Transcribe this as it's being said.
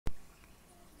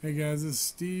Hey guys, this is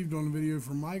Steve doing a video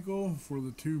for Michael for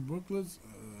the two booklets,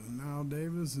 Now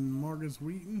Davis and Marcus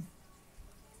Wheaton.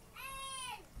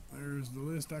 There's the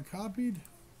list I copied.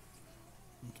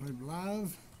 I'll type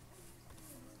live.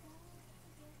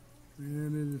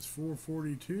 And it is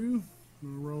 442. I'm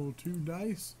going to roll 2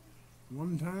 dice.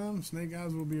 1 time. Snake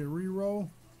Eyes will be a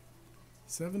re-roll.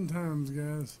 7 times,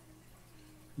 guys.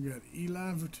 We got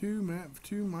Eli for 2, Matt for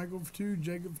 2, Michael for 2,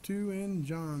 Jacob for 2, and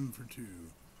John for 2.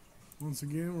 Once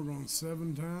again, we're going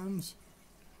 7 times,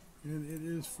 and it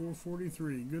is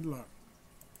 443. Good luck.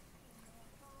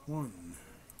 1,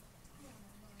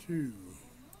 2,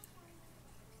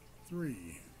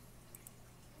 3,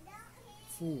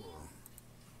 4,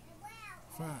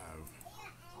 5,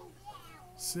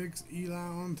 6. Eli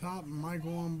on top,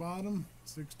 Michael on bottom.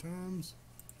 6 times.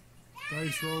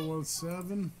 Dice roll was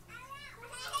 7.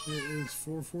 It is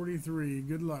 443.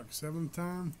 Good luck. 7th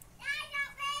time.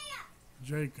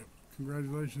 Jacob.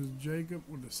 Congratulations, Jacob,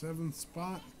 with the 7th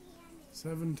spot.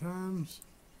 7 times.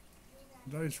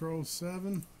 Dice roll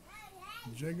 7.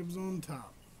 Jacob's on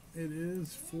top. It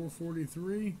is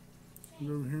 443. I'll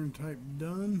go over here and type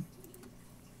done.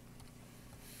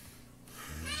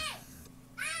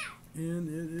 And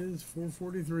it is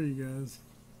 443, guys.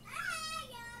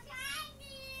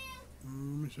 Let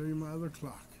me show you my other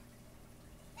clock.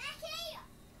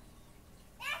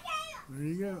 There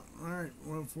you go. Alright,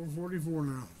 well, 444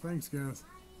 now. Thanks, guys.